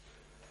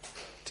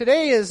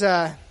Today is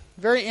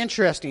very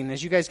interesting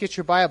as you guys get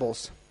your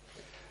Bibles.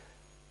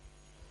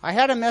 I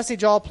had a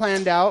message all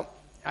planned out.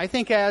 I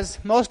think as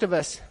most of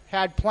us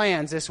had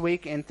plans this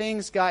week, and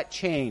things got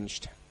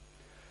changed.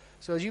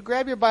 So as you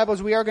grab your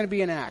Bibles, we are going to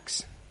be in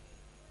Acts.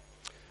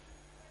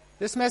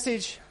 This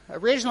message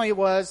originally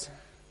was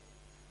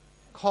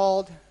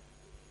called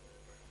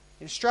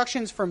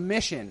Instructions for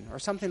Mission, or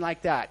something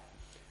like that.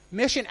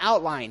 Mission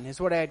Outline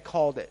is what I had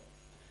called it.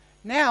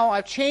 Now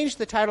I've changed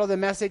the title of the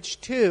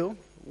message to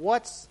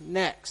What's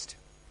Next?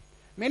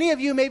 Many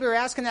of you maybe are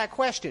asking that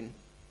question.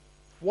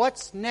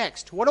 What's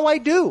next? What do I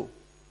do?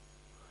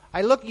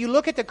 You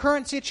look at the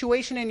current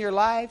situation in your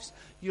lives,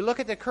 you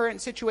look at the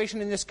current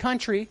situation in this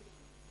country,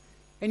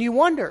 and you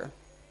wonder,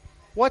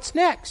 what's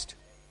next?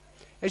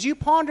 As you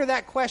ponder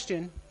that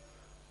question,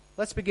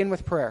 let's begin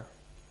with prayer.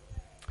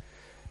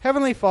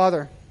 Heavenly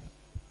Father,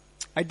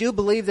 I do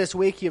believe this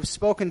week you've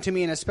spoken to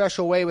me in a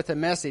special way with a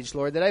message,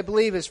 Lord, that I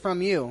believe is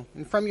from you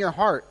and from your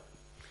heart.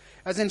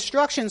 As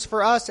instructions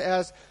for us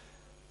as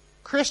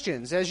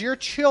Christians, as your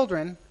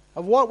children,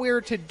 of what we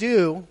are to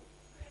do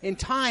in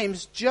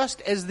times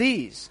just as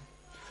these.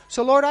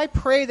 So, Lord, I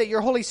pray that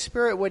your Holy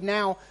Spirit would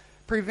now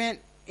prevent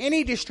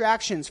any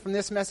distractions from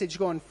this message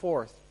going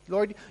forth.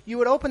 Lord, you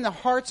would open the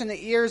hearts and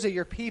the ears of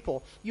your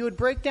people. You would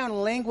break down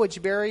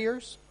language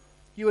barriers.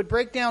 You would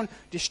break down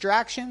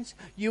distractions.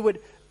 You would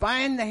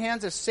bind the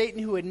hands of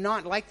Satan who would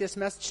not like this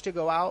message to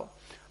go out.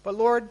 But,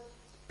 Lord,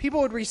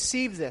 people would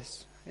receive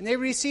this. And they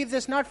receive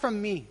this not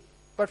from me,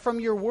 but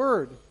from your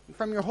word, and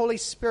from your Holy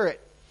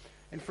Spirit,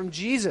 and from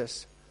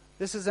Jesus.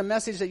 This is a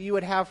message that you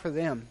would have for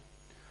them.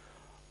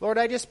 Lord,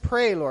 I just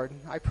pray, Lord.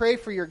 I pray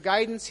for your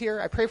guidance here.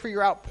 I pray for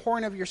your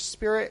outpouring of your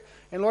Spirit.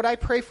 And Lord, I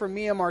pray for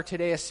Myanmar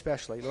today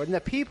especially, Lord. And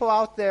the people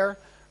out there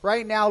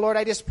right now, Lord,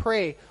 I just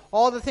pray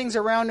all the things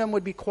around them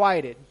would be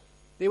quieted.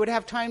 They would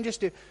have time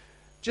just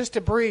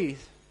to breathe,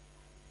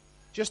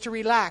 just to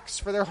relax,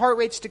 for their heart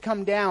rates to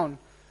come down,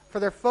 for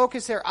their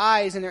focus, their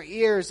eyes and their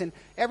ears, and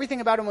everything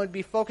about them would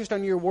be focused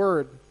on your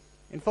word.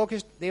 And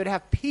focused, they would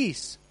have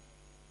peace,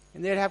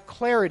 and they would have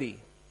clarity.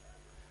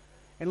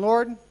 And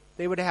Lord,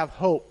 they would have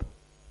hope.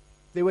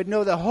 They would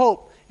know the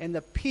hope and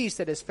the peace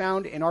that is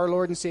found in our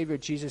Lord and Savior,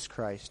 Jesus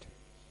Christ.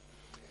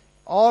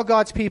 All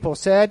God's people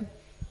said,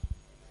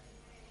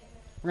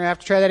 we're going to have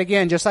to try that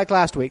again, just like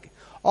last week.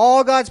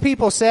 All God's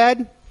people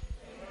said,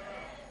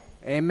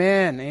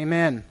 Amen.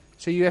 Amen.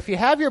 So if you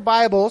have your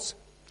Bibles,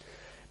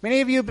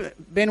 many of you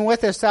have been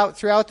with us out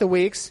throughout the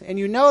weeks, and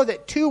you know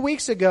that 2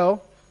 weeks ago,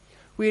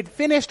 we had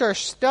finished our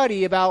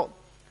study about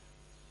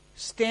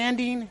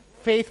standing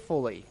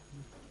faithfully.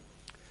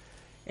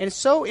 And it's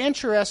so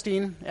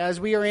interesting as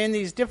we are in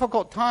these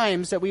difficult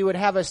times that we would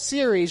have a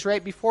series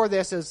right before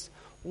this as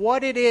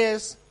what it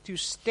is to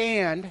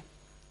stand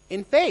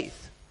in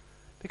faith.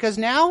 Because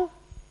now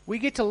we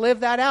get to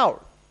live that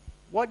out.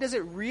 What does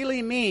it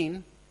really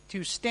mean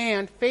to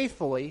stand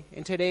faithfully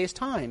in today's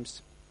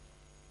times?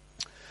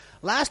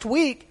 Last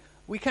week,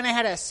 we kind of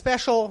had a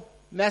special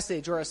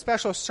message or a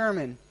special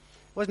sermon.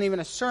 It wasn't even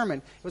a sermon.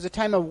 It was a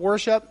time of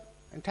worship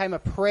and time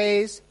of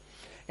praise.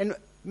 And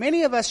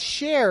many of us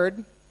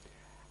shared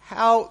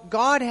how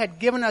God had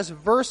given us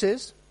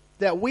verses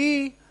that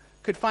we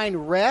could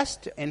find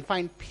rest and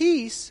find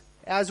peace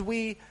as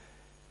we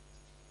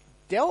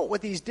dealt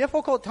with these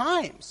difficult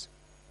times,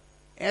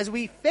 as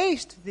we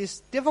faced this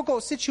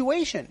difficult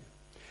situation.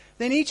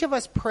 Then each of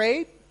us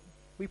prayed.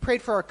 We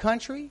prayed for our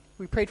country.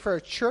 We prayed for our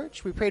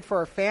church. We prayed for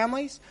our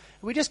families.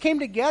 We just came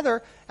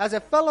together as a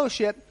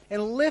fellowship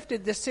and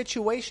lifted this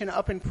situation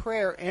up in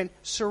prayer and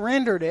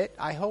surrendered it,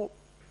 I hope,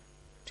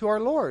 to our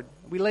Lord.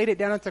 We laid it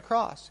down at the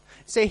cross.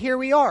 Say, here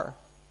we are.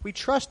 We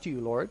trust you,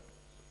 Lord.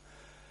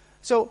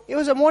 So it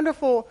was a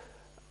wonderful,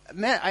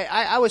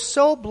 I was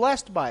so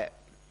blessed by it.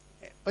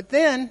 But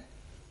then,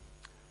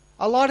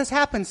 a lot has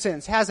happened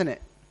since, hasn't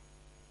it?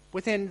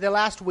 Within the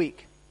last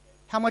week.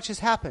 How much has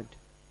happened?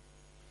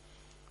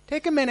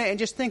 Take a minute and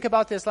just think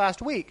about this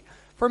last week.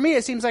 For me,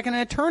 it seems like an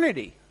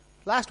eternity.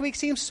 Last week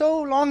seems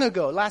so long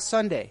ago, last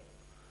Sunday.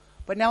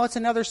 But now it's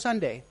another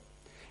Sunday.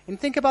 And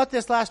think about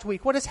this last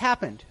week. What has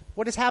happened?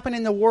 What has happened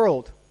in the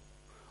world?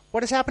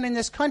 What has happened in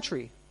this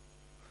country?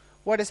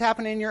 What has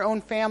happened in your own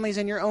families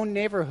and your own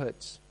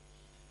neighborhoods?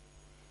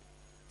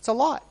 It's a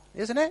lot,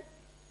 isn't it?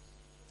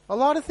 A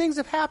lot of things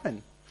have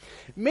happened.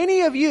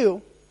 Many of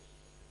you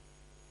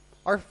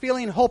are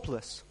feeling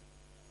hopeless.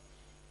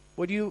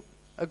 Would you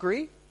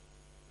agree?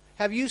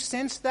 Have you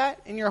sensed that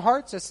in your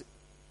hearts as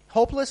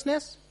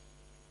hopelessness?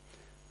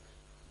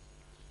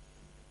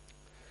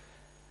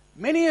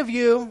 Many of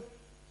you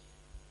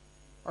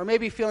are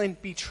maybe feeling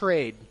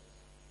betrayed.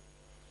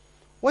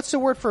 What's the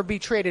word for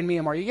betrayed in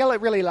Myanmar? You yell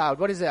it really loud.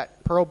 What is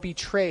that? Pearl,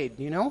 betrayed,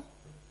 you know?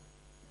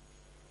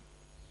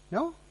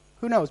 No?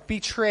 Who knows?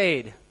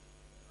 Betrayed.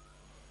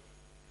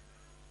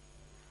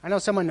 I know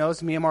someone knows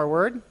the Myanmar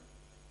word.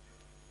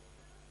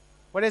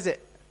 What is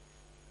it?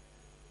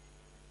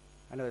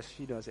 I know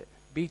she knows it.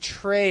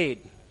 Betrayed.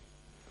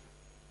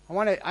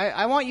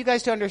 I want you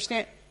guys to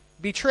understand.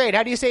 Betrayed.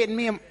 How do you say it in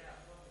Myanmar?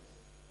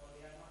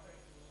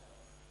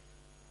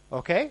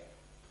 Okay.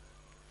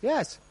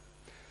 Yes.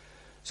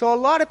 So a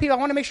lot of people, I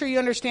want to make sure you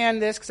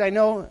understand this because I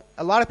know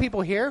a lot of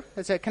people here,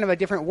 it's a kind of a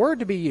different word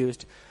to be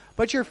used,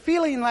 but you're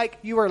feeling like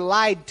you were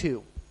lied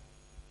to.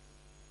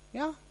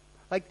 Yeah?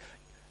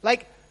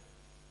 Like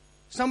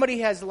somebody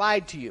has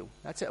lied to you.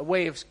 That's a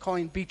way of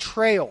calling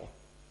betrayal.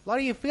 A lot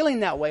of you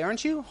feeling that way,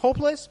 aren't you?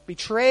 Hopeless,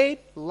 betrayed,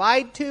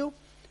 lied to.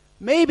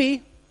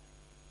 Maybe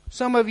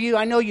some of you,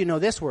 I know you know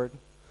this word,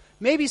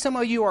 maybe some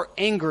of you are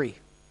angry.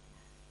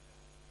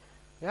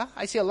 Yeah?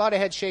 I see a lot of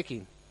heads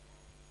shaking.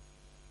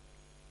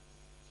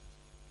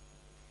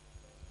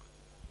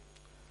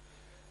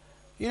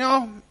 You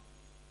know,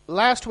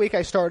 last week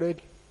I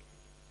started,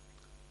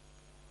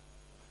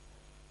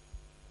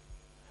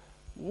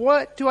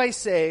 what do I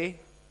say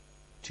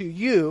to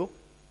you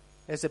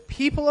as a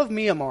people of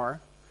Myanmar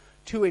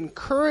to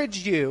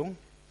encourage you?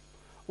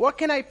 What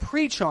can I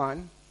preach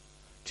on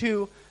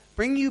to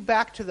bring you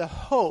back to the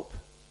hope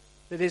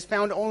that is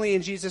found only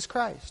in Jesus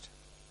Christ?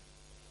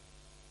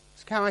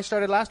 That's how I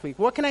started last week.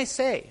 What can I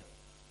say?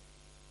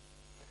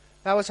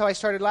 That was how I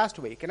started last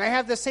week. And I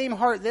have the same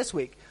heart this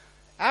week.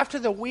 After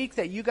the week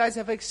that you guys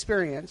have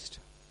experienced,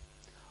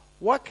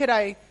 what could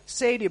I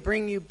say to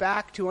bring you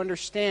back to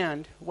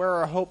understand where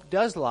our hope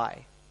does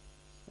lie?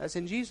 That's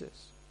in Jesus.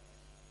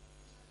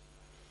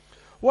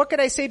 What could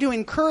I say to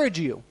encourage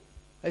you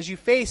as you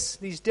face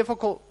these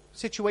difficult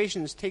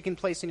situations taking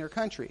place in your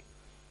country?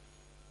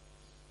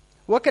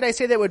 What could I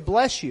say that would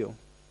bless you?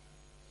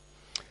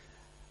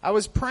 I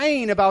was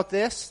praying about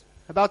this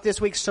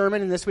week's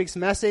sermon and this week's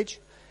message,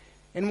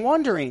 and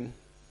wondering,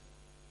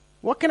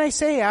 what can I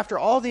say after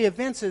all the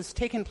events that's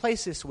taken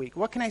place this week?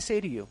 What can I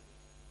say to you?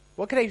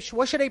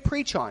 What should I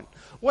preach on?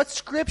 What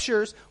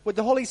scriptures would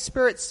the Holy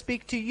Spirit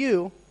speak to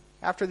you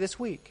after this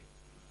week?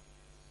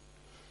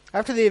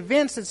 After the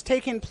events that's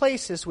taken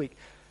place this week.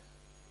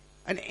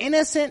 An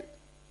innocent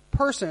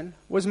person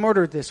was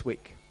murdered this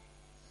week.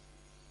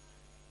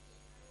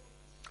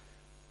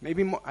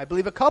 Maybe more, I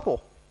believe a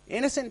couple.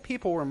 Innocent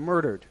people were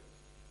murdered.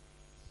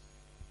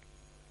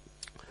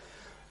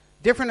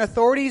 Different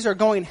authorities are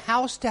going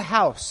house to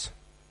house.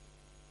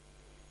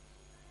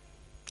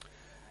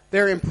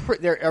 They're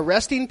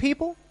arresting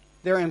people.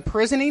 They're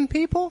imprisoning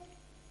people.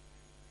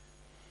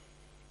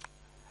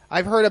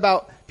 I've heard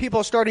about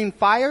people starting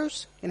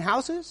fires in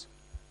houses.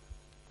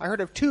 I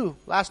heard of 2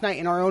 last night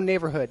in our own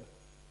neighborhood.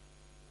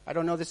 I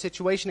don't know the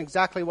situation,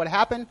 exactly what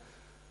happened.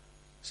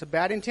 Some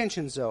bad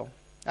intentions, though.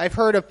 I've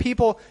heard of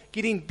people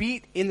getting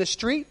beat in the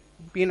street,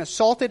 being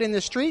assaulted in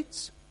the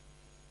streets.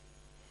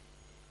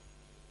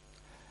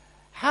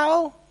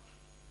 How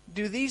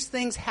do these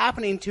things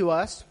happening to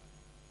us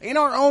in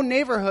our own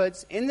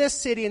neighborhoods, in this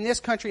city, in this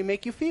country,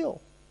 make you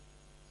feel?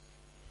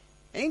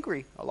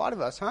 Angry, a lot of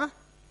us, huh?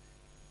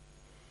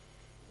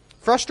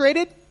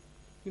 Frustrated?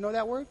 You know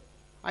that word?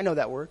 I know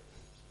that word.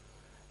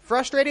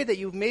 Frustrated that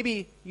you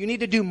need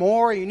to do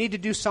more, you need to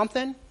do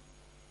something.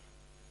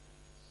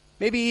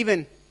 Maybe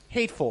even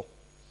hateful.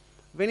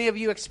 Have any of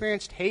you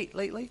experienced hate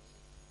lately?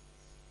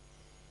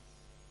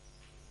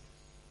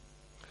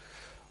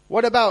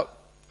 What about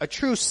a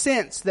true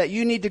sense that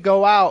you need to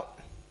go out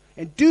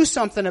and do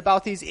something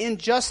about these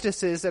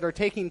injustices that are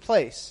taking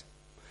place?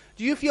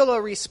 Do you feel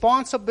a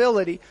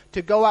responsibility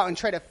to go out and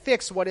try to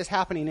fix what is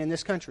happening in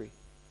this country?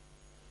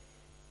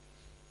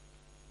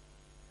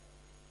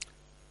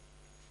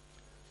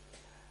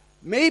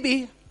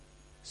 Maybe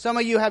some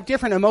of you have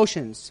different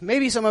emotions.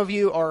 Maybe some of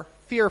you are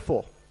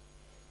fearful.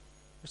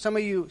 Are some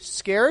of you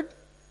scared?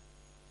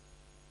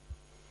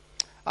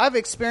 I've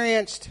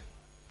experienced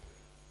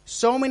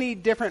so many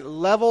different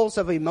levels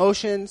of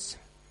emotions,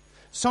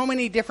 so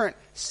many different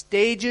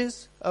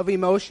stages of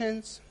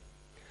emotions.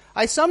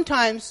 I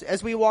sometimes,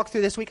 as we walk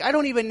through this week, I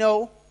don't even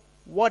know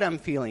what I'm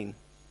feeling.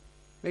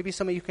 Maybe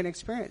some of you can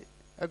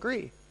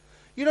agree.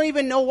 You don't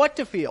even know what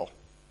to feel.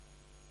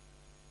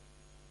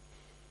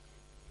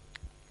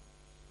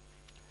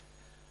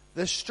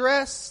 The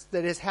stress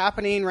that is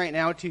happening right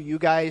now to you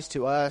guys,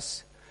 to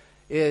us,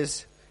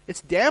 it's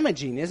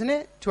damaging, isn't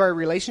it? To our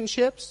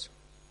relationships.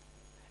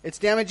 It's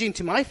damaging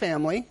to my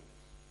family.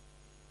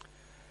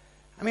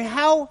 I mean,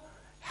 how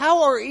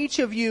are each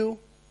of you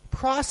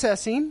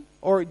processing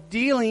or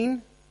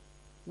dealing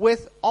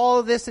with all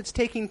of this that's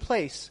taking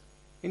place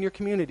in your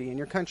community, in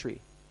your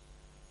country?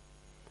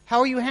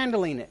 How are you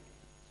handling it?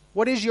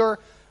 What is your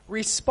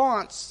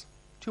response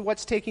to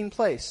what's taking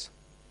place?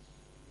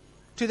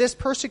 To this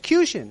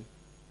persecution?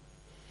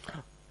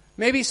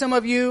 Maybe some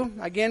of you,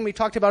 again, we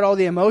talked about all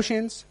the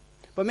emotions,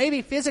 but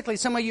maybe physically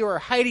some of you are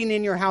hiding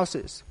in your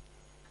houses.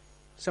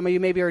 Some of you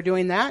maybe are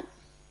doing that.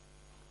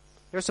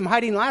 There's some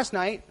hiding last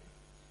night.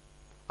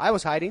 I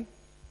was hiding.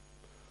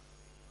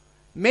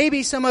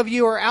 Maybe some of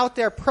you are out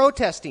there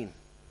protesting,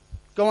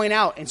 going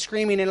out and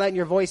screaming and letting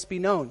your voice be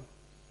known.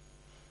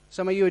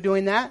 Some of you are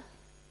doing that?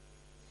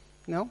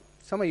 No?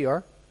 Some of you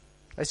are.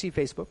 I see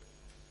Facebook.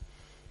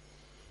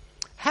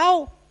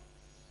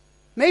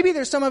 Maybe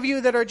there's some of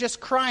you that are just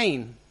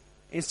crying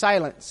in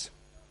silence.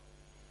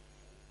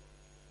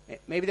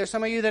 Maybe there's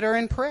some of you that are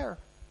in prayer.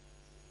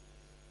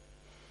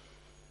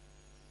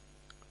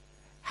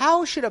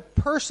 How should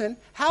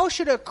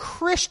a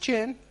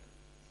Christian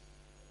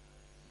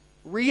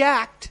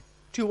react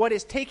to what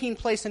is taking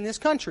place in this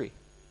country?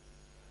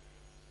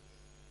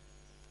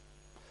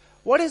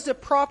 What is the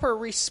proper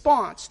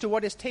response to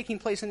what is taking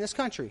place in this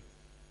country?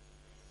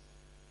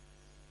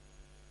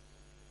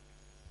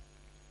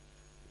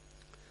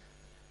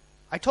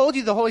 I told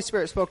you the Holy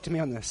Spirit spoke to me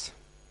on this.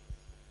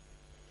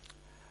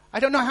 I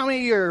don't know how many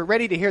of you are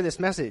ready to hear this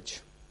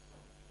message.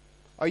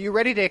 Are you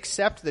ready to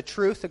accept the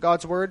truth of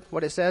God's Word,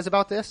 what it says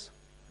about this?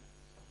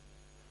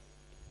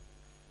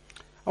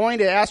 I want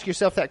you to ask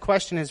yourself that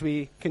question as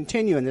we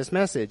continue in this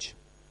message.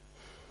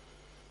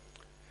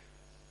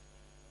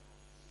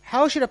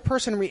 How should a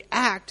person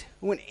react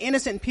when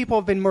innocent people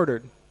have been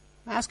murdered?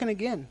 I'm asking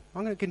again.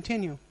 I'm going to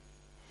continue.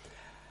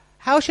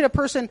 How should a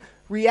person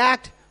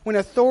react when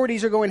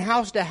authorities are going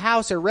house to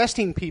house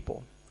arresting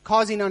people,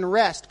 causing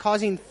unrest,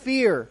 causing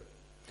fear?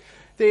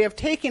 They have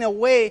taken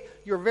away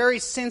your very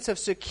sense of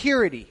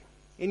security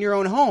in your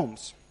own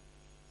homes.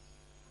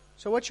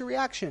 So what's your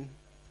reaction?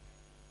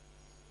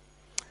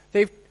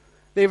 They've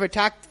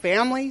attacked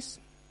families.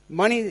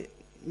 Many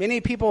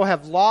people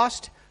have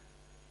lost.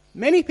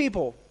 Many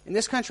people in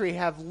this country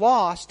have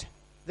lost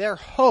their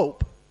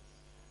hope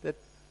that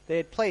they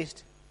had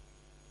placed.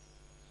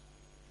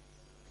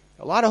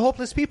 A lot of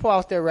hopeless people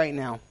out there right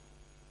now.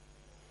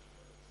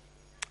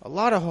 A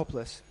lot of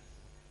hopeless.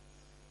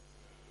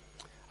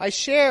 I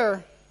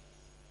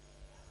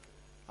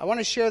want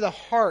to share the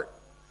heart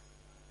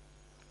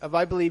of,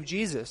 I believe,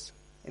 Jesus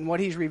and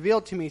what He's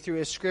revealed to me through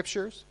His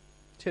Scriptures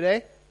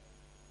today.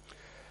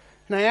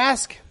 And I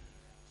ask,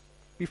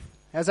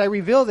 as I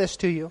reveal this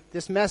to you,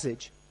 this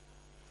message,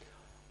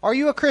 are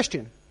you a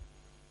Christian?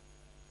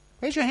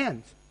 Raise your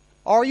hands.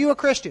 Are you a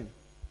Christian?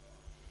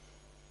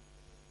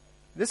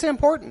 This is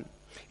important.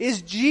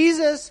 Is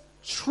Jesus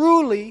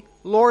truly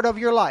Lord of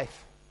your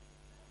life?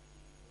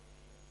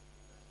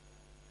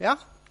 Yeah?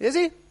 Is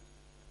He?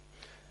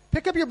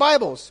 Pick up your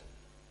Bibles.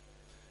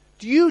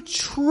 Do you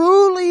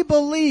truly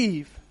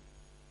believe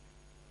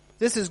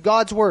this is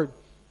God's Word?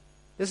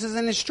 This is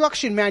an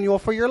instruction manual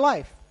for your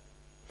life.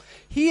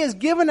 He has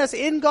given us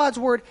in God's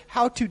Word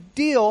how to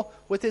deal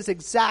with this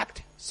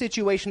exact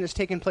situation that's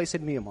taking place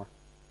in Myanmar.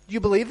 Do you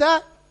believe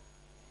that?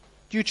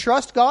 Do you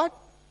trust God?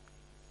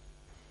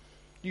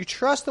 Do you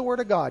trust the Word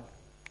of God?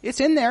 It's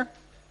in there.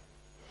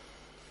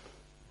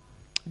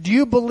 Do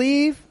you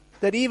believe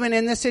that even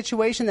in this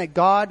situation that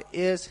God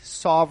is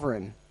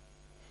sovereign?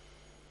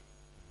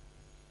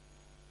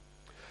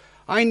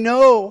 I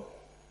know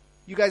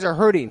you guys are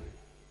hurting.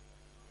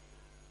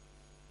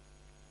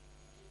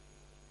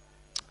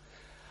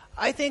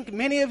 I think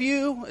many of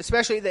you,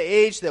 especially the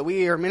age that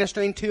we are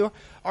ministering to,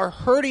 are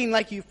hurting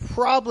like you've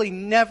probably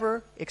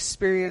never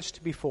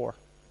experienced before.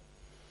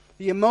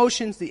 The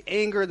emotions, the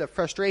anger, the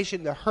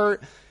frustration, the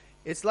hurt,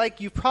 it's like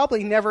you've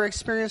probably never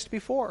experienced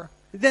before.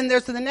 Then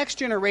there's the next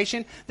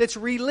generation that's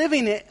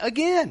reliving it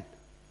again.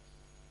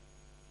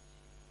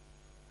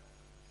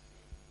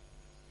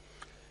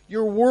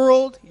 Your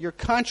world, your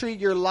country,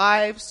 your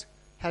lives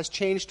has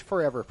changed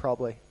forever,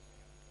 probably.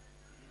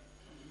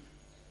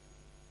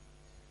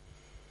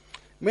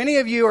 Many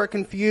of you are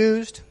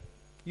confused.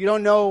 You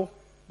don't know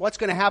what's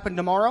going to happen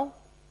tomorrow.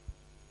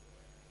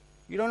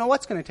 You don't know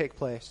what's going to take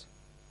place.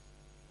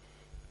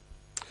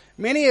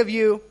 Many of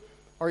you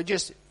are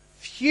just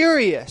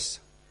furious,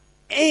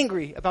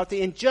 angry about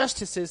the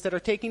injustices that are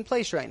taking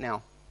place right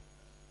now.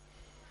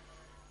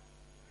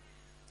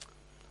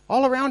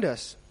 All around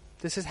us,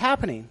 this is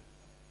happening.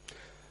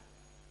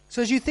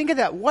 So as you think of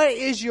that, what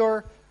is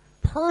your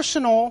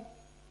personal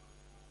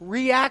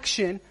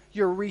reaction,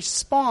 your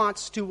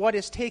response to what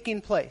is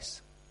taking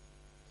place?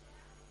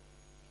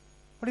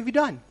 What have you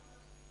done?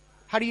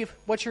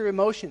 What's your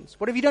emotions?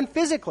 What have you done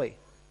physically?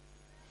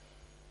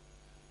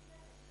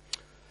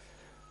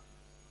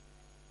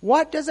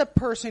 What does a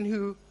person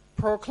who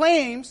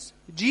proclaims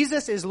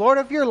Jesus is Lord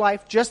of your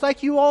life, just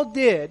like you all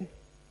did,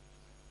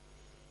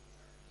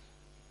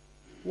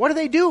 what do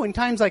they do in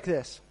times like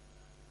this?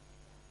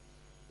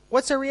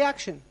 What's their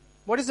reaction?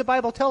 What does the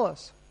Bible tell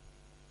us?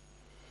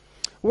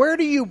 Where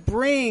do you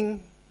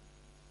bring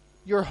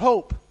your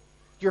hope,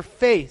 your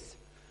faith,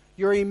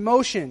 your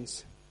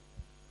emotions,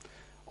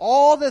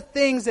 all the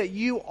things that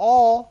you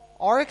all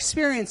are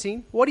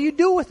experiencing? What do you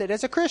do with it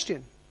as a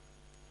Christian?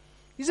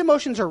 These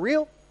emotions are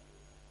real.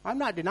 I'm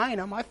not denying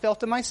them. I felt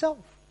them myself.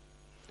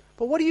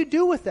 But what do you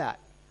do with that?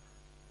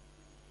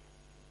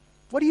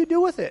 What do you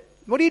do with it?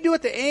 What do you do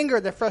with the anger,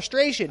 the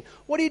frustration?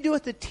 What do you do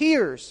with the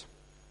tears?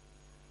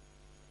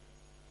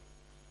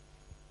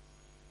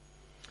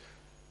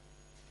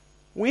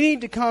 We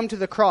need to come to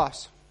the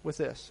cross with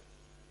this.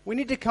 We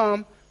need to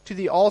come to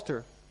the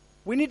altar.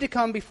 We need to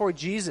come before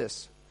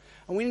Jesus.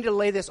 And we need to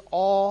lay this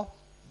all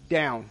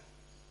down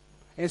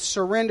and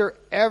surrender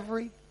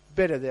every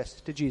bit of this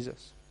to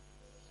Jesus.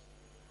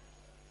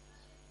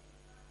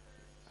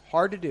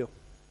 Hard to do.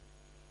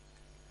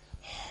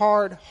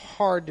 Hard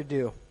to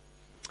do.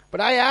 But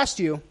I asked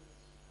you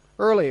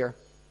earlier,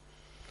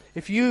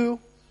 if you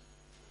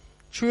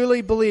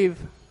truly believe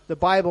the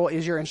Bible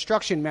is your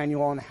instruction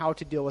manual on how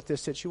to deal with this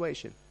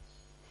situation?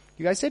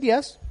 You guys said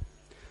yes.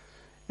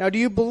 Now, do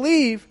you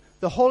believe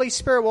the Holy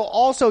Spirit will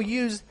also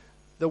use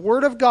the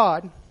Word of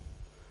God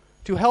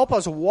to help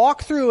us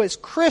walk through as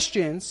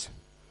Christians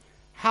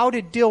how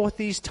to deal with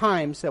these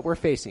times that we're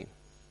facing?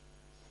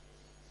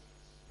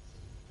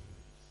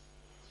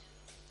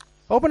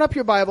 Open up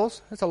your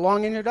Bibles. That's a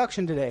long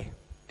introduction today.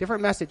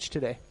 Different message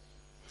today.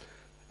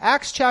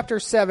 Acts chapter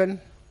 7,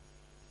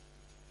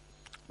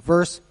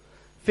 verse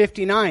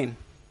 59.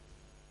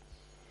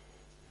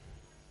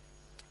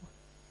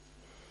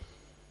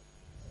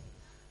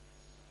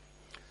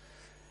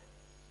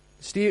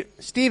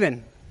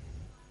 Stephen.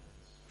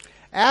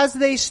 As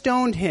they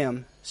stoned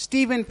him,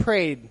 Stephen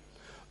prayed,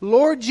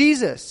 Lord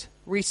Jesus,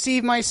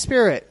 receive my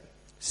spirit.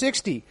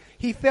 60.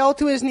 He fell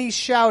to his knees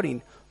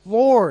shouting,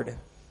 Lord,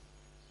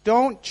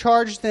 don't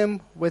charge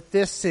them with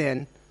this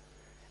sin.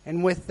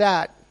 And with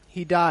that,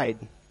 he died.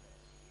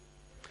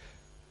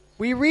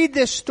 We read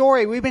this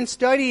story. We've been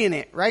studying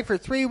it, right, for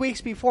 3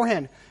 weeks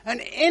beforehand. An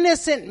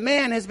innocent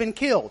man has been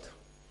killed.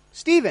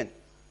 Stephen,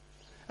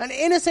 an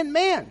innocent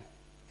man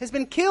has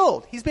been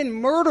killed. He's been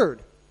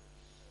murdered.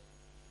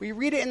 We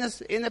read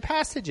it in the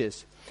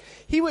passages.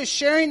 He was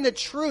sharing the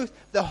truth,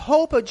 the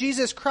hope of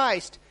Jesus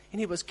Christ, and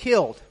he was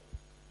killed.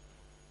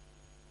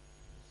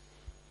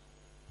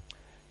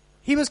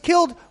 He was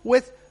killed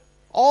with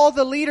all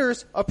the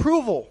leaders'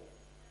 approval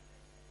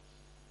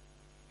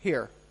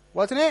here,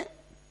 wasn't it?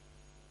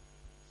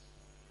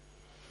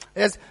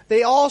 As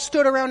they all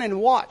stood around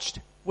and watched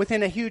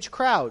within a huge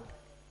crowd.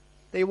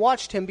 They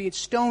watched him being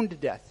stoned to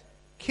death,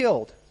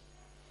 killed.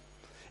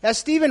 As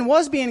Stephen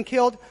was being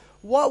killed,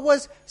 what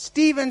was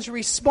Stephen's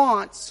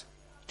response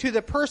to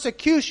the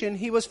persecution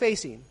he was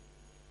facing?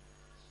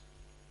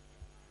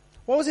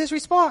 What was his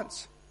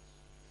response?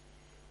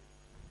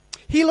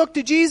 He looked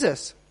to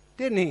Jesus,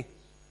 didn't he?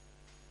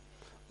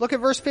 Look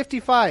at verse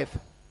 55.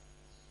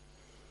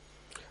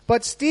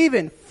 But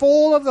Stephen,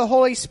 full of the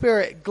Holy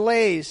Spirit,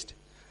 gazed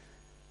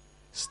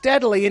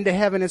steadily into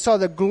heaven and saw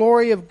the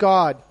glory of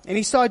God. And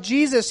he saw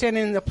Jesus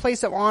standing in the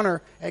place of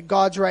honor at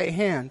God's right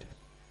hand.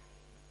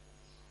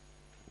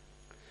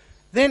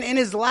 Then in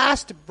his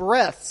last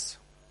breaths,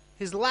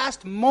 his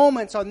last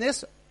moments on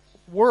this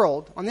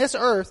world, on this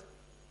earth,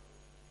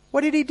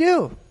 what did he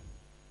do?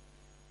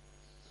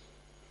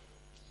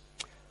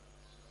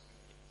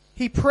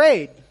 He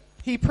prayed.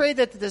 He prayed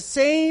that the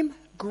same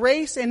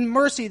grace and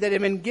mercy that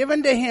had been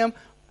given to him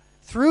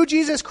through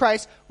Jesus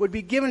Christ would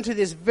be given to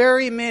this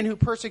very men who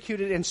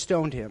persecuted and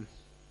stoned him.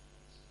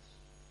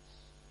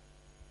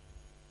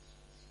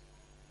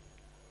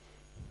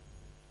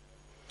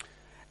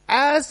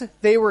 As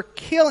they were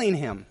killing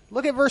him,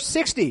 look at verse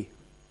 60.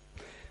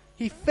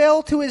 He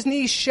fell to his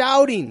knees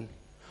shouting,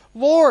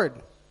 Lord,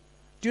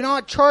 do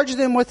not charge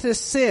them with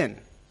this sin.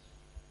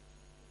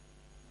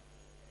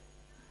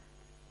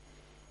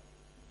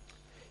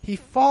 He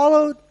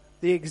followed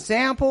the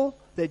example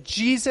that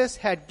Jesus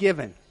had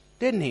given,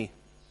 didn't he?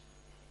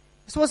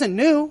 This wasn't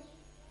new.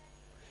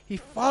 He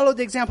followed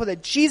the example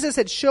that Jesus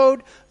had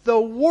showed the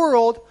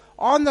world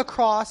on the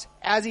cross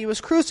as he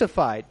was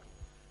crucified.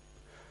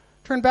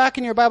 Turn back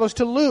in your Bibles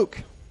to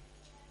Luke.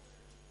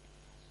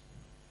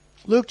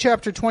 Luke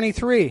chapter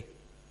 23.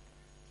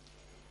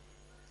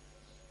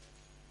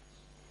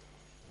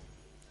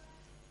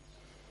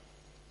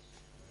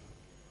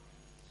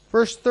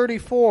 Verse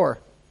 34.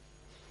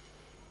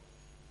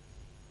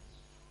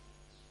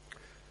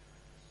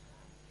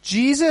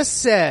 Jesus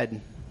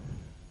said,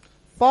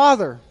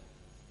 Father,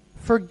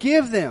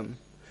 forgive them,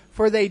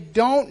 for they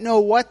don't know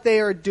what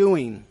they are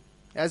doing.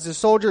 As the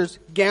soldiers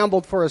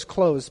gambled for his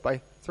clothes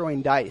by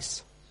throwing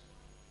dice.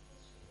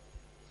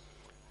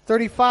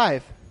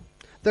 35.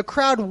 The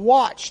crowd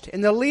watched,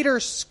 and the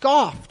leaders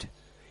scoffed.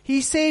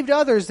 He saved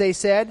others, they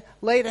said.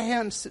 Let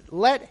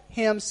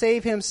him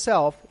save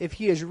himself if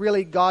he is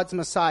really God's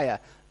Messiah,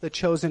 the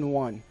chosen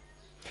one.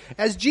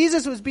 As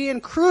Jesus was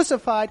being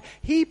crucified,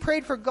 he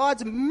prayed for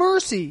God's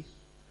mercy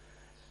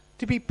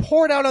to be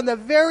poured out on the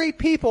very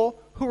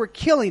people who were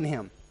killing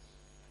him.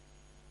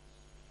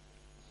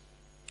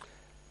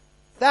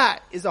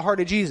 That is the heart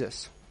of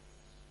Jesus.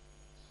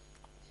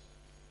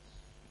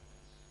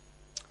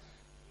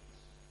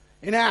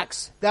 In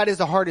Acts, that is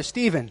the heart of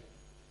Stephen.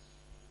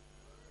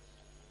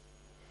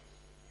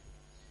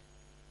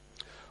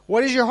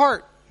 What is your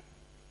heart?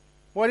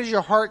 What is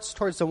your hearts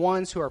towards the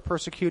ones who are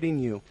persecuting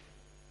you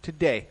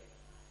today?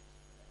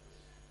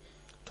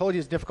 Told you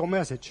it's a difficult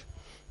message.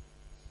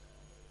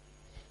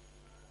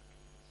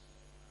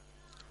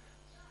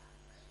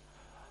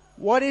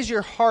 What is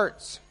your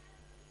hearts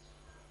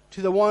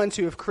to the ones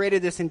who have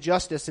created this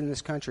injustice in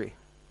this country?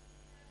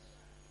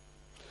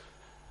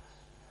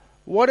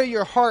 What are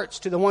your hearts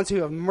to the ones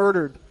who have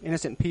murdered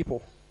innocent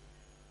people?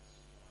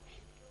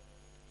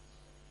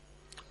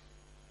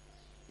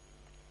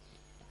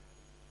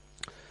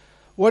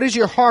 What is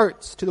your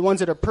hearts to the ones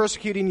that are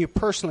persecuting you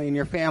personally and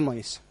your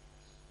families?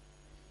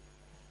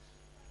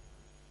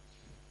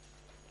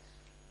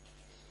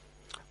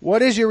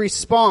 What is your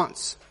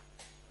response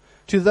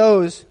to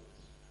those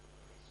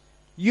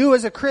you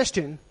as a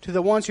Christian to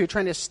the ones who are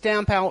trying to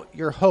stamp out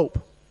your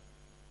hope,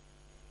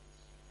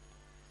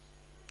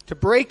 to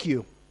break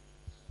you.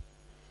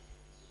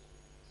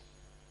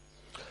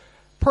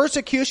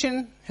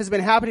 Persecution has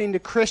been happening to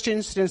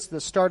Christians since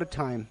the start of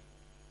time.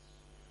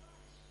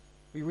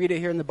 We read it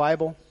here in the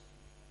Bible.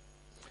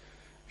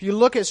 If you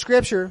look at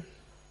Scripture,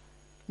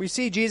 we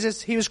see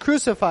Jesus, he was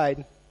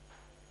crucified.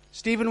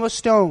 Stephen was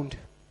stoned.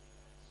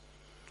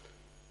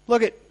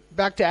 Look at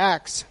back to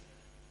Acts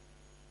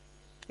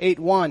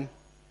 8:1.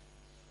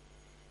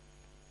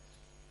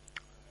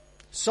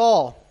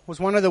 Saul was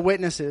one of the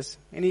witnesses,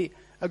 and he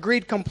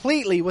agreed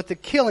completely with the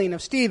killing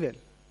of Stephen.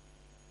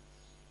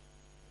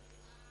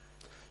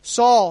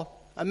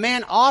 Saul, a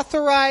man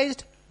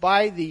authorized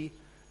by the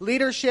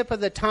leadership of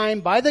the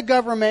time, by the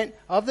government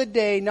of the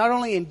day, not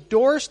only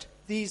endorsed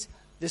this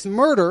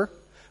murder,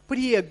 but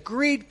he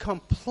agreed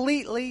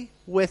completely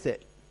with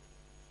it.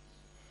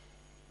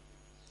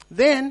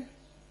 Then,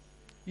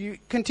 you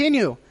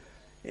continue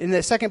in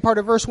the second part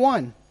of verse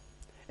 1.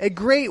 A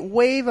great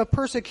wave of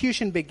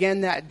persecution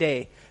began that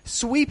day,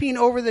 sweeping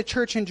over the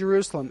church in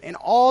Jerusalem, and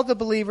all the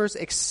believers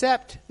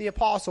except the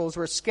apostles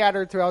were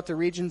scattered throughout the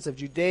regions of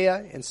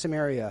Judea and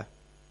Samaria.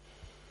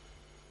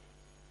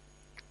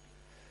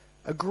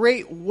 A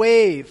great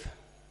wave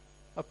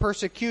of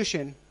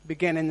persecution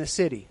began in the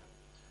city.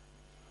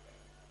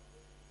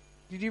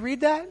 Did you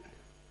read that?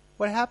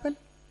 What happened?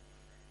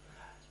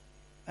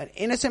 An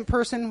innocent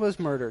person was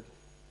murdered.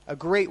 A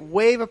great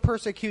wave of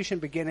persecution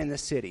began in the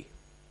city.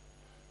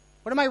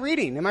 What am I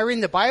reading? Am I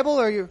reading the Bible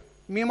or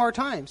Myanmar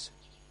Times?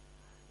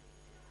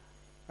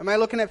 Am I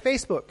looking at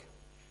Facebook?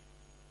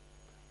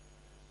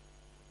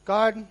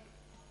 God,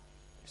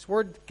 His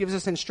Word gives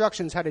us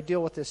instructions how to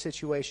deal with this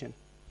situation.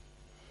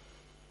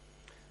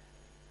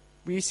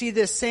 We see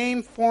this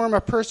same form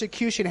of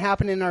persecution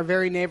happen in our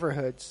very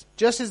neighborhoods.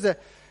 Just as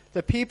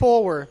the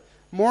people were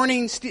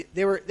mourning,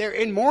 they're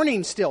in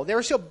mourning still. They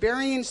were still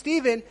burying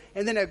Stephen,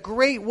 and then a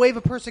great wave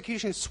of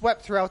persecution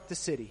swept throughout the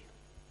city.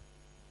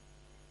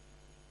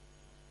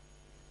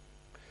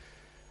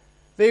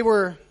 They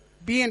were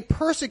being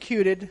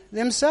persecuted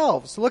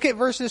themselves. Look at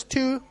verses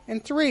 2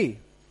 and 3.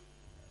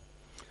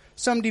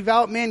 Some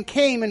devout men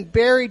came and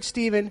buried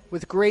Stephen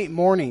with great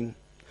mourning.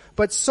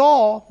 But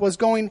Saul was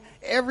going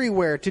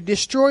everywhere to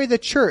destroy the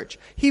church.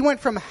 He went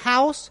from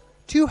house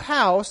to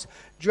house,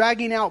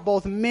 dragging out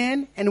both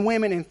men and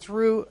women and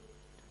to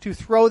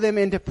throw them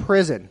into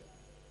prison.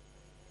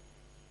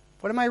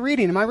 What am I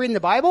reading? Am I reading the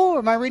Bible or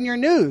am I reading your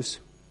news?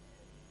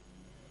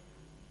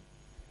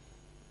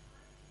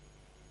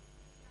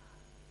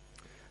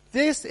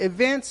 These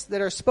events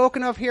that are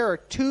spoken of here are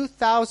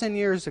 2,000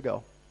 years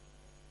ago.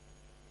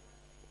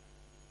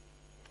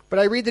 But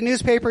I read the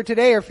newspaper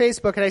today or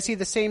Facebook and I see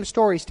the same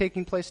stories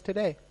taking place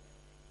today.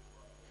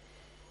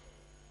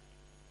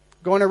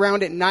 Going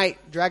around at night,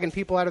 dragging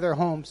people out of their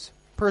homes,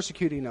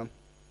 persecuting them.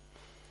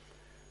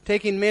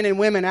 Taking men and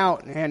women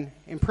out and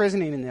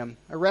imprisoning them,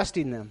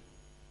 arresting them.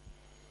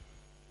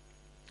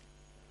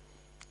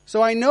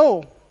 So I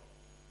know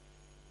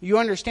you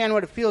understand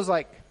what it feels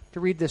like to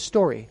read this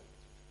story.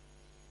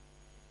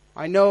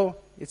 I know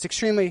it's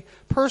extremely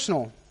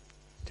personal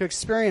to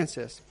experience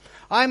this.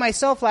 I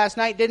myself last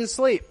night didn't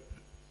sleep.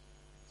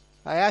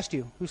 I asked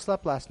you, who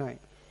slept last night?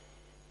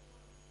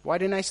 Why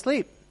didn't I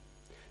sleep?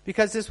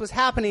 Because this was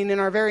happening in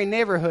our very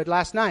neighborhood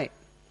last night.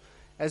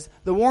 As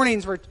the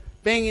warnings were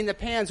banging the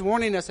pans,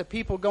 warning us of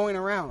people going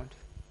around.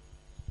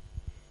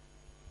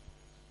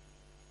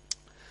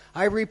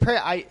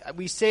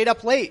 We stayed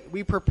up late.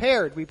 We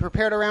prepared. We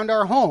prepared around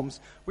our homes.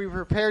 We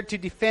prepared to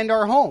defend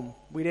our home.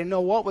 We didn't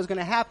know what was going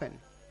to happen.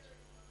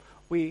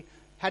 We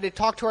had to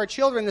talk to our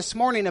children this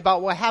morning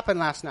about what happened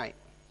last night.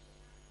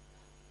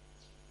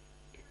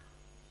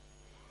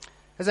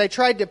 As I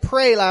tried to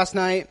pray last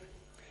night,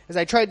 as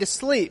I tried to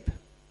sleep,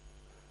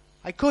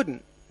 I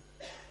couldn't.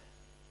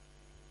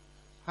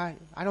 I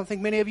don't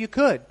think many of you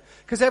could.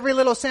 Because every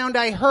little sound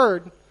I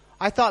heard,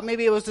 I thought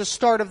maybe it was the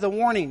start of the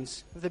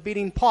warnings, of the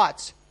beating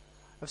pots,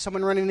 of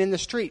someone running in the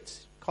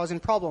streets, causing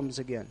problems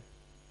again.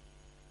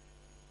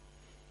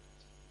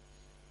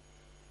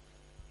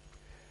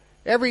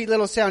 Every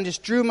little sound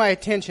just drew my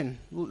attention.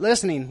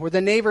 Listening, were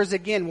the neighbors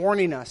again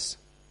warning us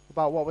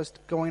about what was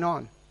going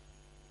on?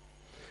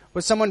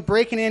 Was someone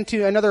breaking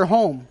into another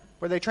home?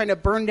 Were they trying to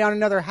burn down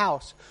another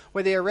house?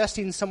 Were they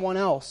arresting someone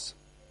else?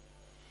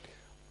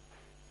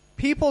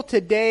 People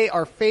today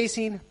are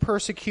facing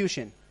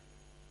persecution.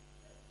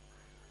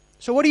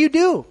 So what do you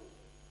do?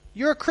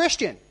 You're a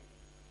Christian.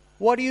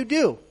 What do you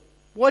do?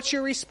 What's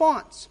your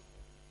response?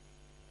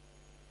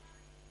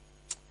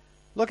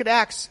 Look at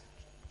Acts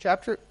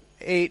chapter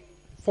 8,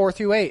 4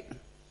 through 8.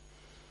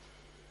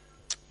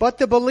 But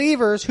the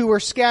believers who were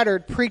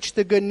scattered preached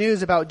the good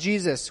news about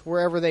Jesus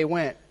wherever they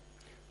went.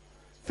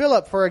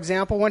 Philip, for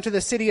example, went to the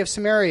city of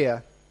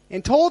Samaria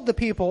and told the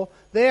people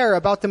there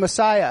about the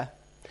Messiah.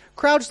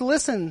 Crowds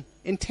listened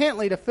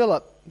intently to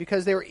Philip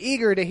because they were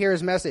eager to hear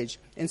his message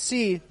and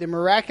see the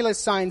miraculous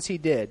signs he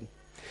did.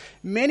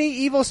 Many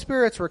evil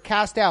spirits were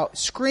cast out,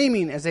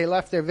 screaming as they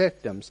left their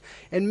victims,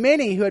 and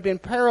many who had been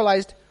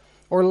paralyzed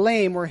or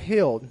lame were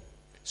healed.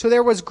 So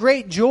there was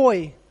great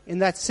joy in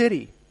that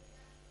city.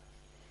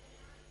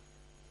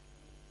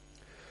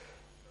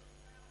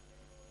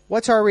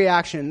 What's our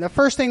reaction? The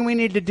first thing we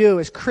need to do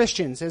as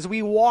Christians, as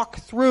we walk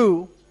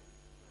through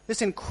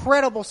this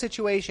incredible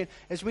situation,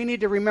 is we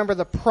need to remember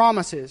the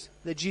promises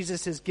that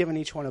Jesus has given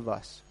each one of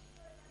us.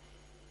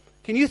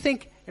 Can you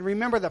think and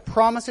remember the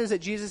promises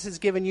that Jesus has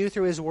given you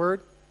through His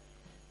Word?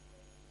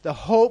 The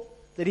hope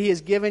that He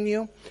has given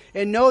you.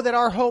 And know that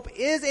our hope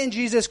is in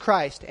Jesus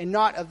Christ and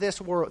not of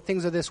this world,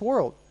 things of this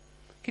world.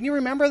 Can you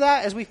remember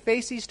that as we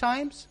face these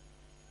times?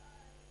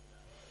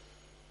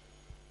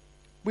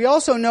 We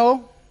also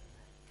know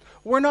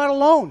we're not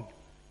alone.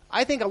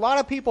 I think a lot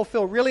of people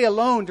feel really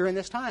alone during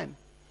this time.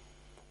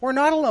 We're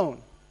not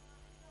alone.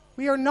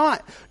 We are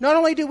not. Not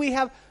only do we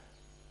have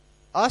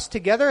us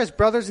together as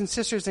brothers and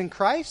sisters in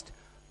Christ,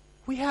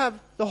 we have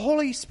the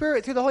Holy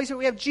Spirit. Through the Holy Spirit,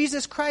 we have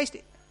Jesus Christ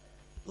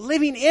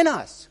living in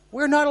us.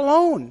 We're not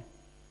alone.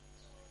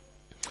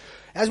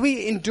 As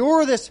we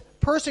endure this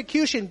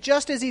persecution,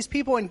 just as these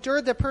people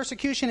endured the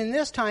persecution in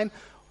this time,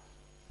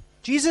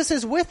 Jesus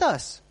is with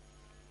us.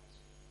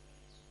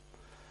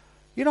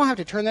 You don't have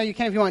to turn there. You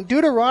can if you want.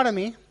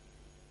 Deuteronomy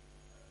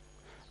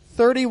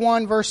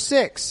 31 verse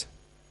 6.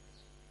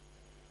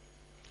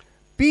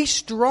 Be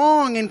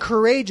strong and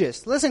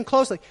courageous. Listen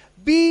closely.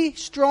 Be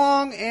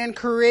strong and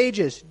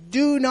courageous.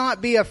 Do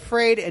not be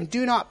afraid and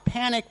do not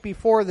panic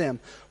before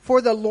them.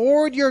 For the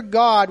Lord your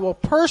God will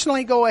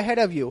personally go ahead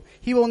of you.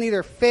 He will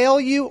neither fail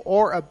you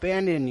or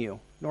abandon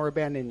you, nor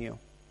abandon you.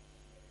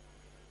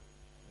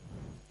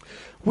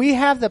 We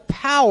have the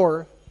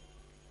power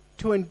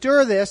to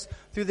endure this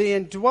through the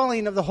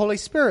indwelling of the Holy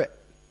Spirit.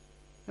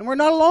 And we're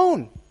not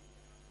alone.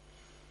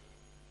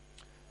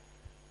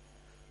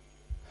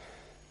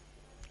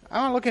 I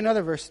want to look at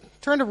another verse.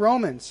 Turn to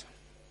Romans.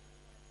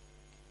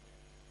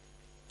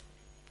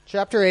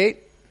 Chapter 8,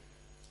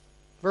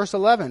 verse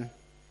 11.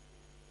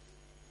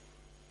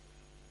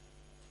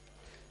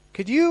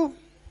 Could you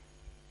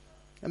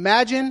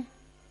imagine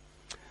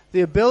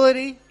the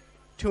ability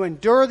to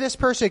endure this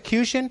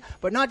persecution,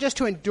 but not just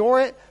to endure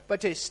it,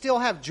 but to still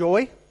have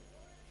joy?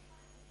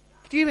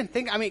 Can you even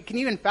think, can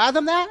you even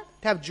fathom that?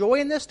 To have joy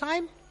in this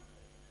time?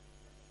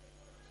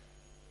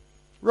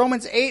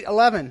 Romans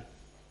 8:11.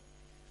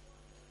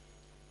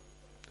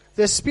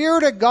 The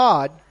Spirit of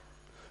God,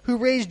 who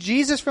raised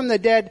Jesus from the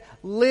dead,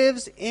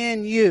 lives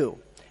in you.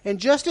 And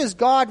just as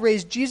God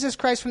raised Jesus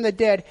Christ from the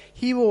dead,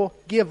 He will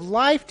give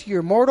life to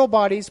your mortal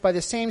bodies by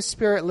the same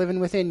Spirit living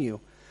within you.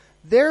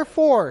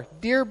 Therefore,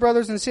 dear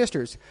brothers and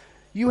sisters,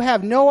 you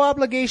have no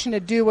obligation to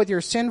do what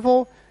your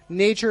sinful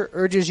nature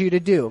urges you to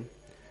do.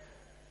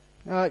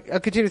 I'll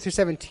continue through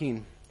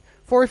 17.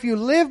 For if you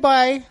live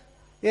by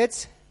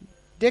its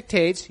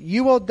dictates,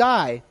 you will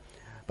die.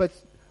 But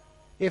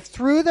if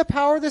through the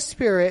power of the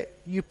Spirit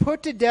you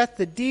put to death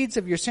the deeds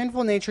of your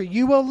sinful nature,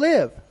 you will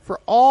live. For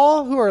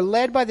all who are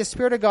led by the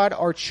Spirit of God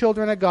are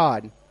children of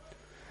God.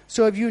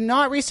 So have you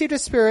not received a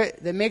spirit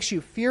that makes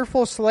you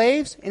fearful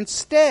slaves?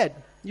 Instead,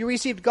 you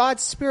received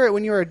God's Spirit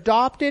when you were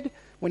adopted,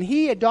 when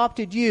He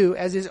adopted you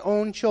as His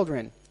own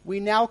children. We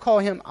now call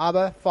Him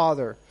Abba,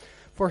 Father.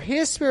 For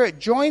His Spirit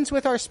joins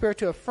with our spirit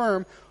to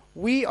affirm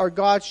we are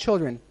God's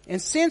children.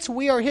 And since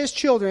we are His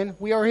children,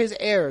 we are His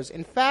heirs.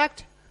 In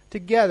fact,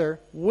 together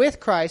with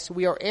Christ,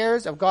 we are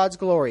heirs of God's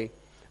glory.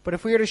 But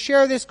if we are to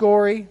share this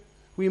glory,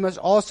 we must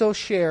also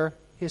share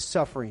His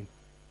suffering.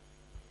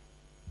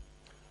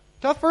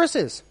 Tough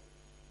verses.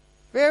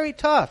 Very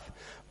tough.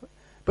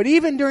 But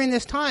even during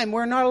this time,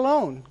 we're not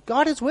alone.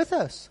 God is with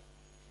us.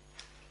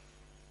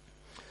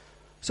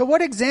 So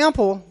what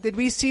example did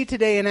we see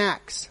today in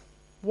Acts?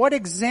 What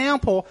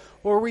example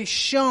were we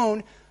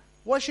shown?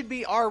 What should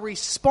be our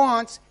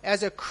response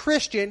as a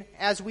Christian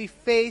as we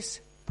face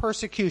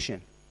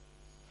persecution?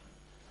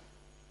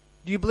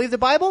 Do you believe the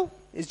Bible?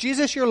 Is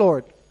Jesus your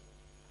Lord?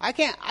 I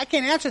can't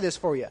answer this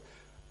for you.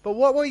 But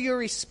what will your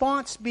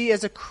response be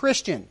as a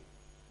Christian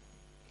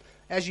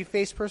as you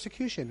face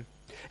persecution?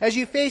 As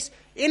you face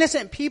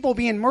innocent people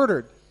being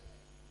murdered?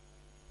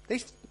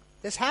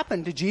 This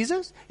happened to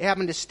Jesus. It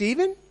happened to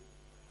Stephen.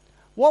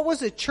 What was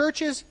the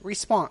church's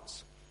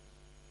response?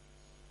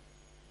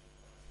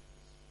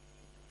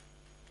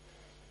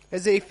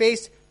 As they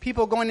faced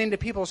people going into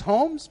people's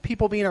homes,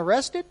 people being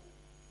arrested?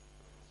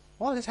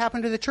 Well, this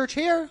happened to the church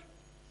here.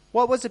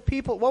 What was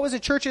the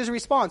church's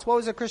response? What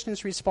was the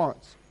Christian's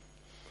response?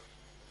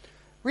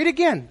 Read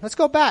again. Let's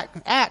go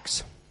back.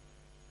 Acts.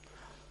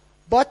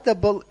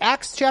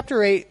 Acts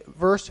chapter 8,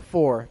 verse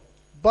 4.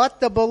 But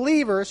the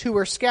believers who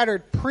were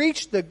scattered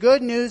preached the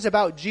good news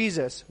about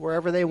Jesus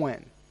wherever they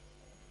went.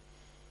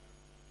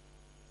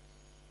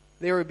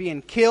 They were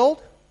being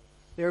killed.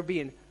 They were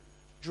being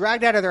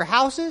dragged out of their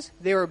houses.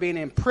 They were being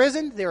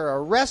imprisoned. They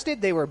were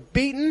arrested. They were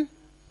beaten.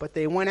 But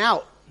they went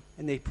out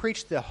and they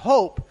preached the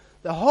hope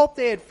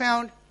they had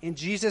found in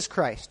Jesus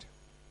Christ.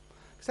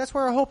 Because that's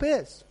where our hope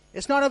is.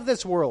 It's not of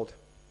this world.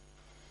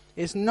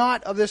 It's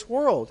not of this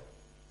world.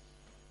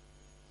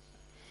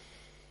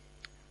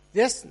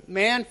 This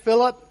man,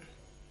 Philip,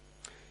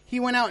 he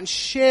went out and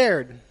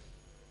shared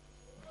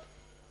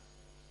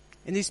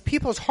And these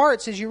people's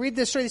hearts, as you read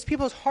this story, these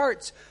people's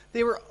hearts,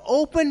 they were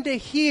open to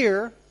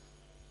hear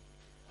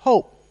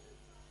hope.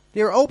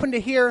 They were open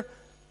to hear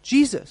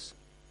Jesus.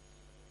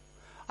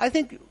 I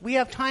think we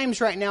have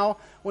times right now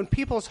when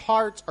people's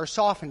hearts are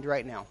softened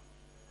right now.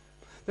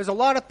 There's a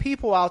lot of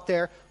people out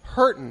there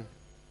hurting.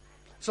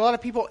 There's a lot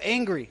of people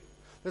angry.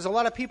 There's a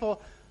lot of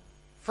people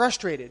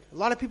frustrated. A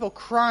lot of people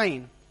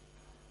crying.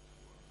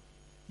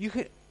 We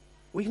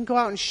can go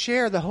out and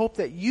share the hope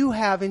that you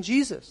have in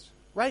Jesus.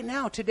 Right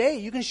now, today,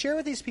 you can share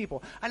with these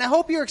people. And I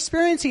hope you're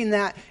experiencing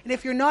that. And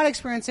if you're not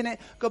experiencing it,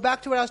 go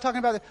back to what I was talking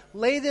about.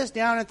 Lay this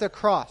down at the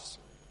cross.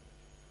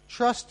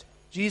 Trust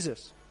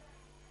Jesus.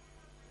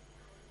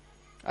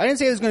 I didn't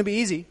say it was going to be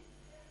easy.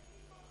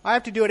 I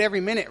have to do it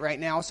every minute right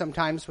now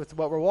sometimes with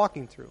what we're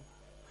walking through.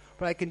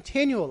 But I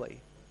continually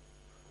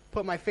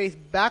put my faith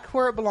back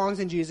where it belongs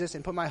in Jesus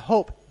and put my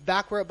hope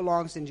back where it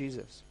belongs in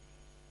Jesus.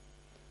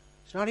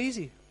 It's not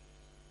easy.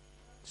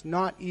 It's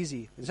not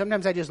easy. And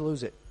sometimes I just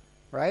lose it.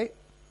 Right?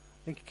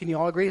 Can you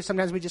all agree?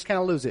 Sometimes we just kind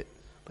of lose it.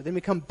 But then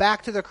we come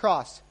back to the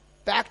cross,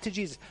 back to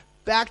Jesus,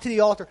 back to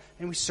the altar,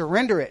 and we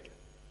surrender it.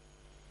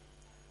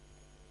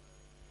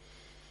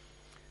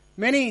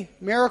 Many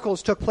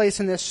miracles took place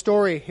in this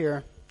story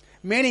here.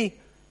 Many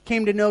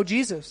came to know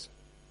Jesus.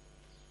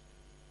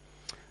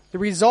 The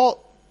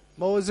result,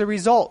 what was the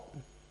result?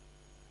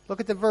 Look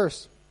at the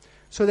verse.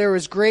 So there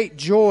was great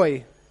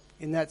joy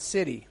in that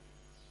city.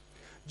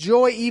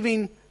 Joy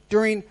even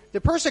during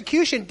the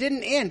persecution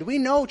didn't end. We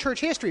know church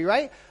history,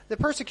 right? The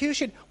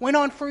persecution went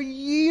on for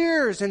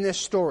years in this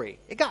story.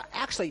 It got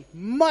actually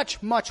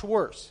much, much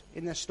worse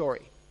in this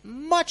story.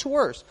 Much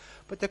worse.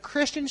 But the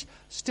Christians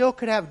still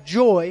could have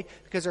joy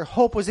because their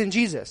hope was in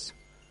Jesus.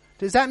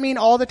 Does that mean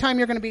all the time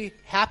you're going to be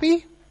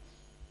happy?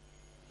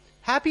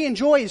 Happy and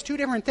joy is two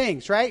different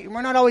things, right?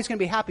 We're not always going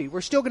to be happy. We're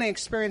still going to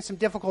experience some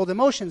difficult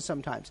emotions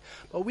sometimes.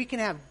 But we can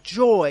have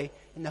joy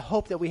in the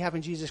hope that we have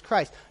in Jesus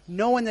Christ,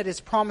 knowing that His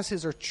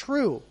promises are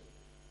true.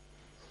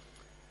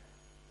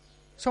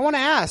 So I want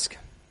to ask,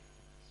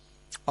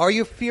 are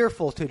you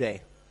fearful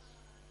today?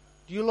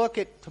 Do you look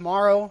at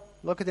tomorrow,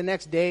 look at the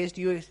next days?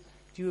 Do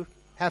you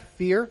have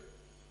fear?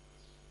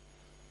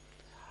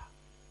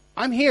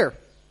 I'm here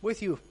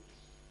with you.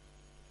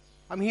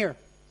 I'm here.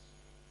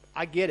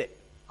 I get it.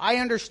 I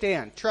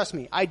understand. Trust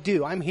me, I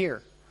do. I'm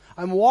here.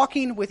 I'm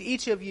walking with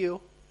each of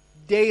you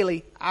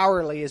daily,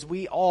 hourly, as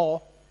we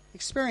all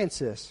experience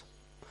this.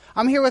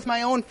 I'm here with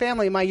my own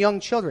family, my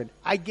young children.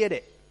 I get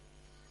it.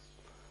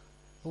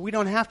 But we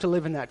don't have to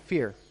live in that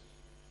fear.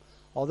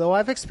 Although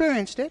I've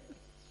experienced it,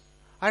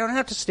 I don't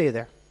have to stay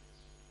there.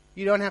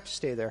 You don't have to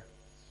stay there.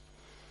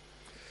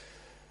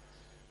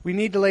 We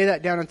need to lay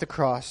that down at the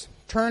cross.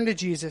 Turn to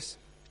Jesus.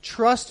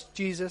 Trust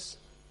Jesus.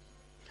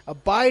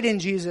 Abide in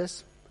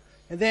Jesus.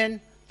 And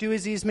then do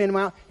as these men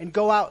went out and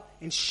go out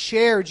and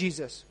share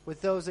Jesus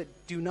with those that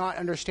do not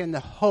understand the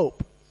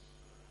hope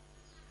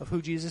of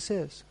who Jesus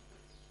is.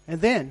 And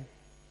then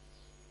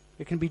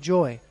it can be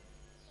joy.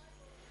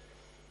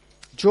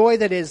 Joy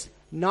that is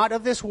not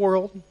of this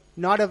world,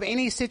 not of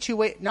any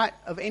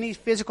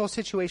physical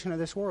situation of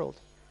this world.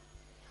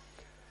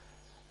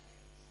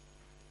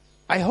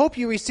 I hope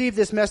you received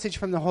this message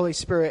from the Holy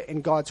Spirit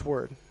in God's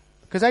Word.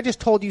 Because I just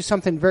told you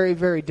something very,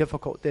 very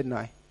difficult, didn't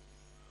I?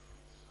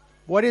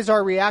 What is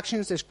our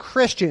reactions as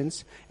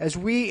Christians as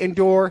we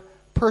endure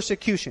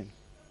persecution?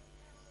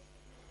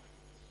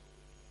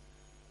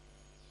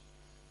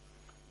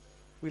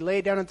 We lay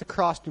it down at the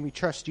cross and we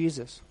trust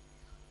Jesus.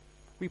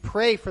 We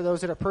pray for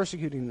those that are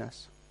persecuting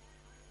us.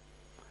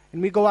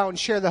 And we go out and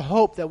share the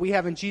hope that we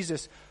have in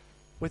Jesus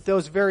with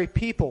those very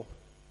people.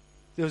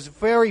 Those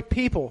very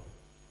people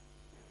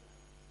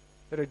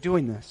that are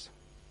doing this.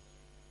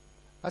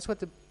 That's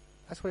what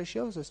it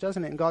shows us,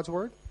 doesn't it, in God's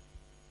Word?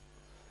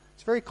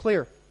 It's very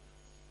clear.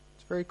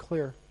 It's very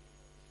clear.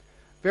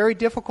 Very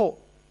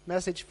difficult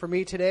message for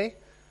me today.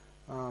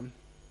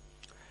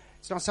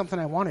 It's not something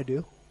I want to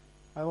do,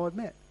 I will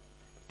admit.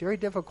 Very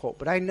difficult,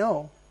 but I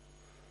know,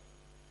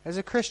 as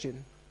a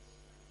Christian,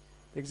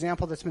 the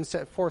example that's been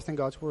set forth in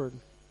God's Word.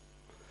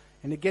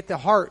 And to get the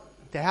heart,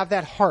 to have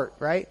that heart,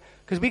 right?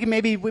 Because we can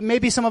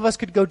maybe some of us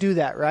could go do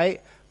that,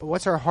 right? But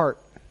what's our heart?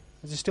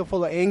 Is it still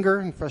full of anger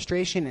and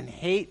frustration and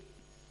hate?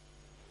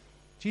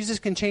 Jesus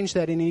can change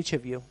that in each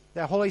of you.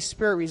 That Holy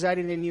Spirit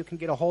residing in you can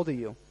get a hold of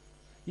you.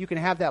 You can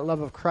have that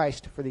love of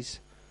Christ for these.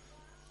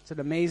 It's an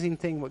amazing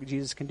thing what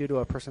Jesus can do to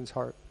a person's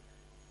heart.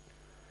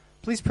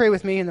 Please pray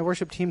with me, and the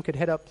worship team could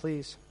head up,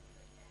 please.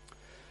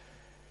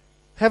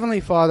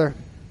 Heavenly Father,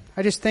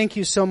 I just thank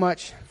you so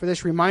much for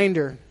this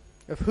reminder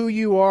of who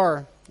you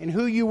are and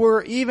who you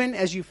were even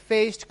as you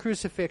faced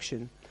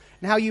crucifixion,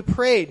 and how you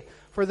prayed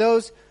for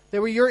those that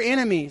were your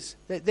enemies,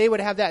 that they would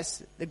have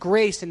the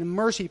grace and the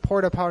mercy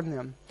poured upon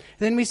them. And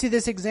then we see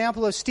this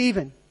example of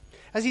Stephen.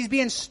 As he's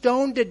being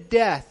stoned to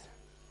death,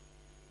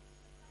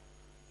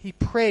 he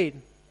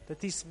prayed that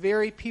these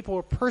very people who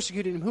were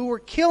persecuting him, who were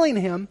killing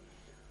him,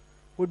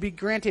 would be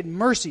granted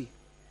mercy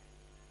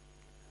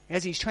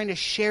as he's trying to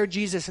share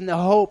Jesus and the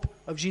hope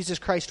of Jesus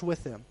Christ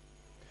with them.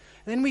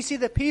 And then we see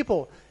the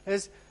people,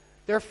 as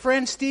Their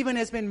friend Stephen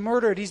has been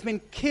murdered. He's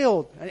been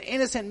killed, an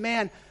innocent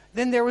man.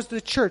 Then there was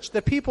the church.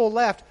 The people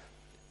left.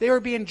 They were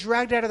being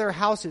dragged out of their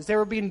houses. They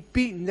were being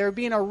beaten. They were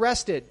being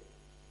arrested.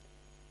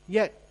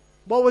 Yet,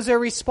 what was their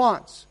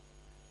response?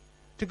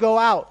 To go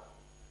out.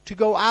 To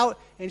go out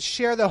and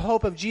share the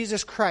hope of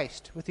Jesus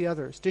Christ with the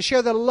others. To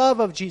share the love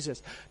of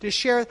Jesus. To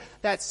share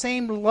that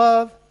same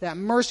love, that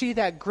mercy,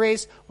 that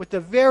grace with the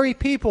very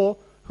people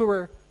who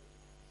were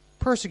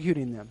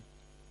persecuting them.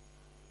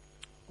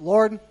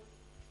 Lord,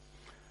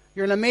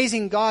 you're an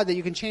amazing God that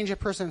you can change a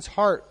person's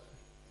heart.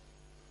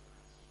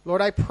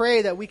 Lord, I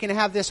pray that we can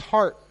have this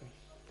heart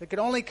that could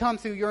only come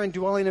through your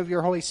indwelling of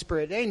your Holy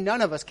Spirit. Ain't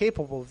none of us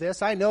capable of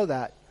this. I know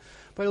that.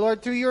 But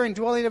Lord, through your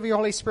indwelling of your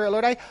Holy Spirit,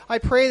 Lord, I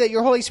pray that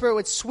your Holy Spirit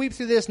would sweep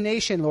through this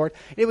nation, Lord.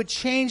 It would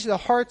change the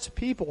hearts of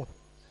people.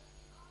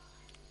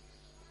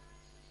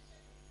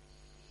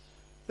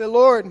 The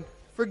Lord,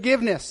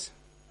 forgiveness,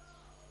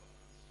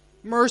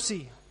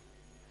 mercy,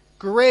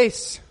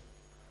 grace,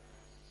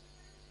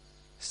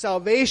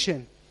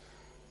 salvation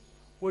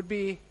would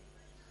be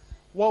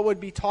what would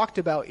be talked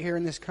about here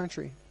in this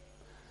country.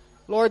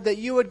 Lord, that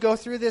you would go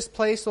through this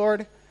place,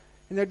 Lord,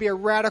 and there'd be a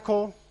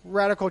radical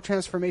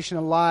transformation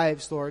of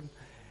lives, Lord.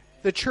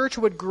 The church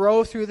would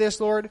grow through this,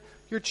 Lord.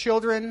 Your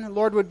children,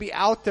 Lord, would be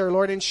out there,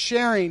 Lord, and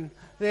sharing.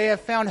 They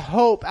have found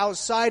hope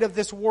outside of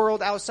this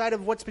world, outside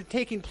of what's been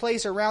taking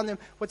place around them,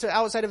 what's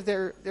outside of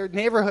their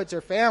neighborhoods,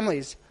 their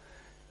families.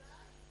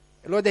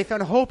 And Lord, they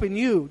found hope in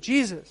you,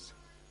 Jesus.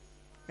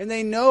 And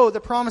they know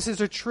the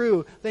promises are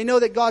true. They know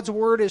that God's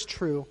word is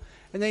true.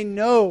 And they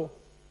know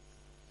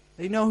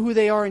who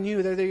they are in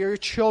you. They're your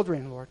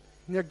children, Lord.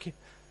 And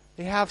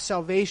they have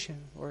salvation,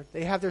 Lord.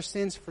 They have their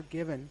sins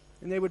forgiven.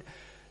 And they would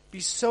be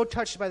so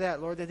touched by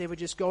that, Lord, that they would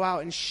just go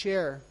out and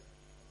share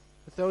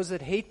with those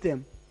that hate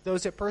them,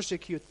 those that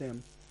persecute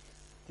them,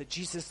 that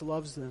Jesus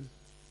loves them.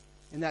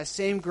 And that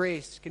same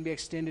grace can be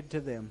extended to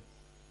them.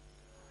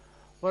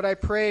 Lord, I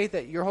pray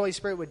that your Holy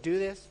Spirit would do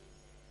this,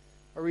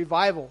 a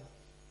revival.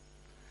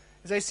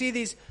 As I see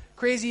these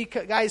crazy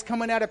guys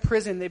coming out of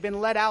prison, they've been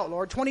let out,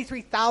 Lord.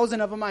 23,000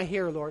 of them I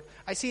hear, Lord.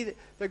 I see that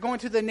they're going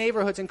through the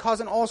neighborhoods and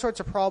causing all sorts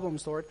of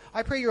problems, Lord.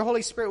 I pray your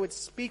Holy Spirit would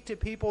speak to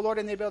people, Lord,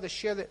 and they'd be able to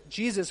share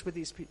Jesus with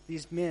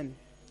these men.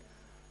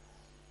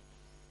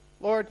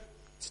 Lord,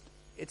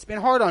 it's been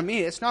hard on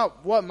me. It's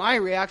not what my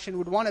reaction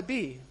would want to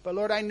be. But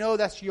Lord, I know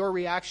that's your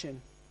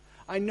reaction.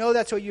 I know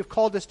that's what you've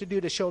called us to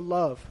do, to show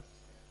love.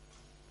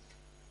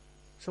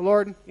 So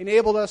Lord,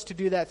 enable us to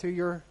do that through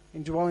your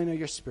indwelling of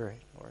your Spirit,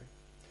 Lord.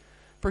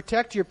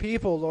 Protect your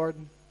people, Lord.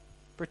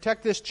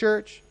 Protect this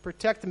church.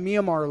 Protect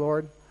Myanmar,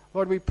 Lord.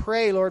 Lord, we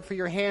pray, Lord, for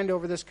your hand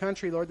over this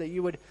country, Lord,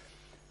 that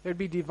there'd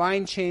be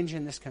divine change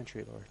in this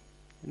country, Lord.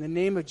 In the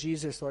name of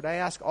Jesus, Lord, I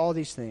ask all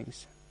these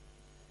things.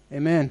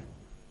 Amen.